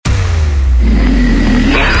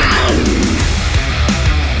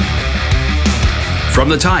From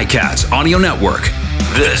the Ticats Audio Network,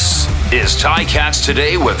 this is Ticats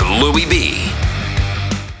Today with Louie B.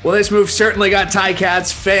 Well, this move certainly got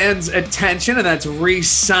Ticats fans' attention, and that's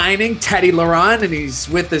re-signing Teddy Laurent, and he's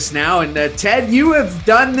with us now. And Ted, you have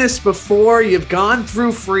done this before. You've gone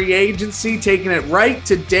through free agency, taking it right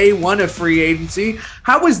to day one of free agency.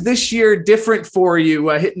 How was this year different for you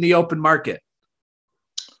hitting the open market?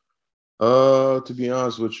 To be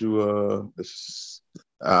honest with you,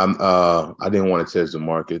 I didn't want to test the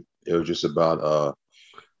market. It was just about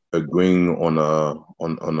agreeing on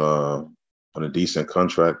a decent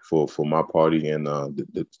contract for my party and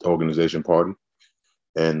the organization party.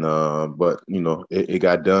 And but you know, it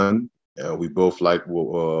got done. We both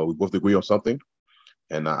we both agree on something,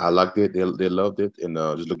 and I liked it. They loved it, and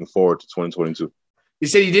just looking forward to 2022. You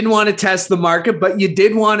said you didn't want to test the market, but you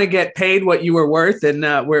did want to get paid what you were worth, and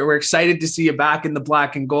we're excited to see you back in the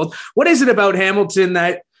black and gold. What is it about Hamilton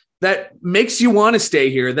that makes you want to stay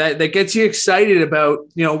here, that gets you excited about,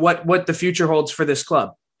 you know, what the future holds for this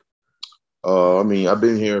club? I mean, I've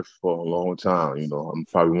been here for a long time. You know, I'm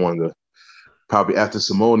probably after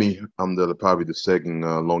Simone, I'm probably the second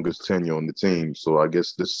longest tenure on the team. So I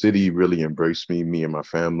guess the city really embraced me and my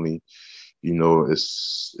family. You know,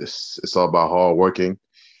 it's all about hard working.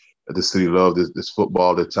 The city loved this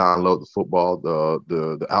football. The town loved the football.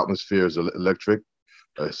 The atmosphere is electric.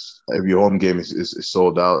 Every home game is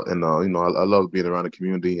sold out, and you know, I love being around the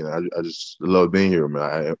community, and I just love being here,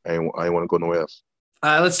 man. I ain't want to go nowhere else.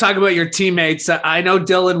 Let's talk about your teammates. I know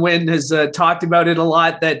Dylan Wynn has talked about it a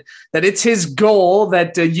lot, that it's his goal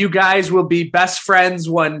that you guys will be best friends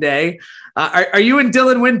one day. Are you and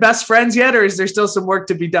Dylan Wynn best friends yet, or is there still some work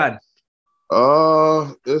to be done?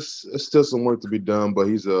 It's still some work to be done, but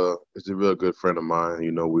he's a real good friend of mine.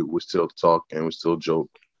 You know, we still talk and we still joke.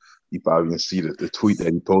 You probably can see the tweet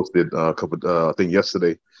that he posted I think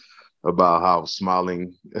yesterday, about how I was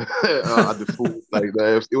smiling at the food. Like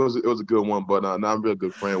that. It was a good one, but now I'm a real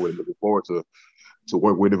good friend with him. Looking forward to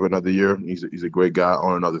work with him for another year. He's a great guy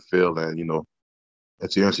on another field, and you know,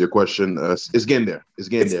 to answer your question, it's getting there. It's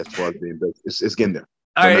getting there as far as being best. It's getting there.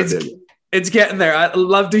 All right. It's getting there. I'd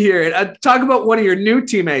love to hear it. Talk about one of your new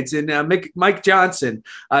teammates, and Mike Johnson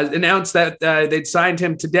announced that they'd signed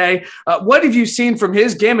him today. What have you seen from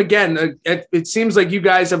his game? Again, it seems like you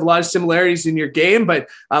guys have a lot of similarities in your game, but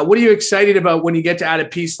what are you excited about when you get to add a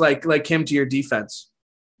piece like him to your defense?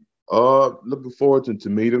 Looking forward to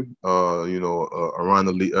meet him. You know, around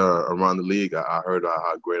the league, I heard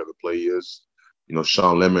how great of a player he is. You know,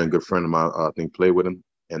 Sean Lemon, a good friend of mine, I think played with him.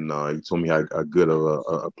 And he told me how good of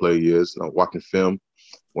a player he is. Watching film,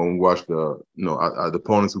 when we watch the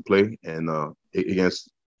opponents who play, and against,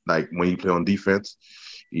 like, when you play on defense,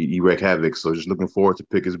 he wreak havoc. So just looking forward to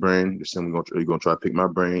pick his brain. Just saying we're gonna try to pick my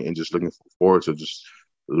brain, and just looking forward to just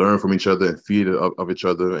learn from each other and feed of each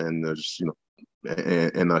other, and just, you know,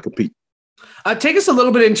 and compete. Take us a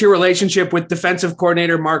little bit into your relationship with defensive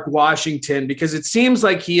coordinator Mark Washington, because it seems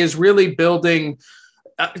like he is really building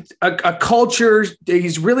a culture.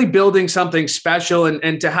 He's really building something special,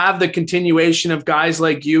 and to have the continuation of guys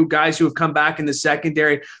like you, guys who have come back in the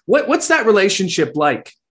secondary. What's that relationship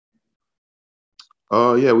like?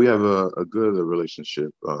 Yeah, we have a good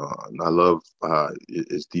relationship. I love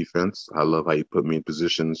his defense. I love how he put me in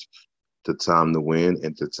positions to time to win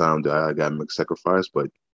and to time that I got to make sacrifice.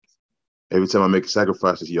 But every time I make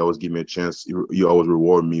sacrifices, he always give me a chance. You always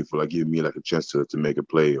reward me for, like, giving me, like, a chance to make a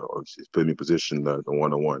play, or put me in position, the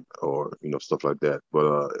one-on-one, or, you know, stuff like that.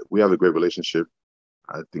 But we have a great relationship.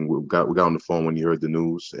 I think we got on the phone when he heard the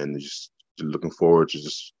news, and just looking forward to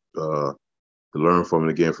just to learn from him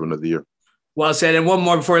again for another year. Well said. And one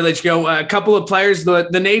more before I let you go. A couple of players. The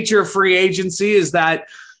nature of free agency is that,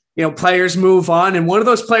 you know, players move on. And one of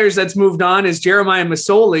those players that's moved on is Jeremiah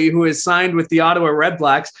Masoli, who has signed with the Ottawa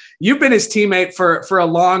Redblacks. You've been his teammate for a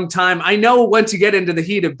long time. I know once you get into the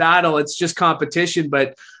heat of battle, it's just competition,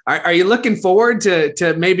 but are you looking forward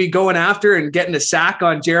to maybe going after and getting a sack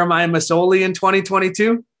on Jeremiah Masoli in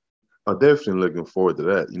 2022? I'm definitely looking forward to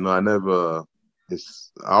that. You know, I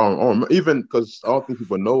don't even, because I don't think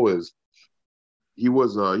people know is, he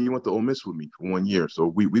went to Ole Miss with me for 1 year, so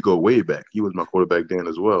we go way back. He was my quarterback then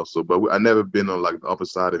as well. So, but I never been on, like, the upper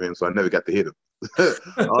side of him, so I never got to hit him.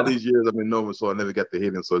 All these years I've been knowing, so I never got to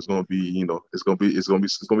hit him. So it's gonna be, you know, it's gonna be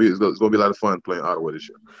a lot of fun playing Ottawa this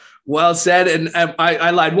year. Well said. And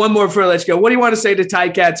I lied. One more before I let you go. What do you want to say to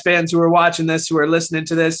Ticats fans who are watching this, who are listening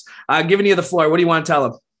to this? Giving you the floor. What do you want to tell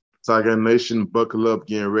them? Tiger Nation, buckle up,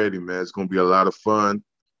 getting ready, man. It's gonna be a lot of fun.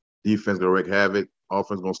 Defense gonna wreak havoc.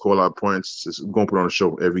 Offense going to score a lot of points. We're going to put on a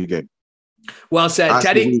show every game. Well said,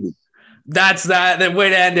 Teddy. That's that way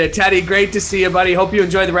to end it. Teddy, great to see you, buddy. Hope you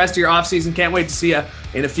enjoy the rest of your offseason. Can't wait to see you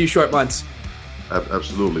in a few short months.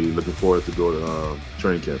 Absolutely. Looking forward to go to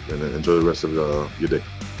training camp and enjoy the rest of your day.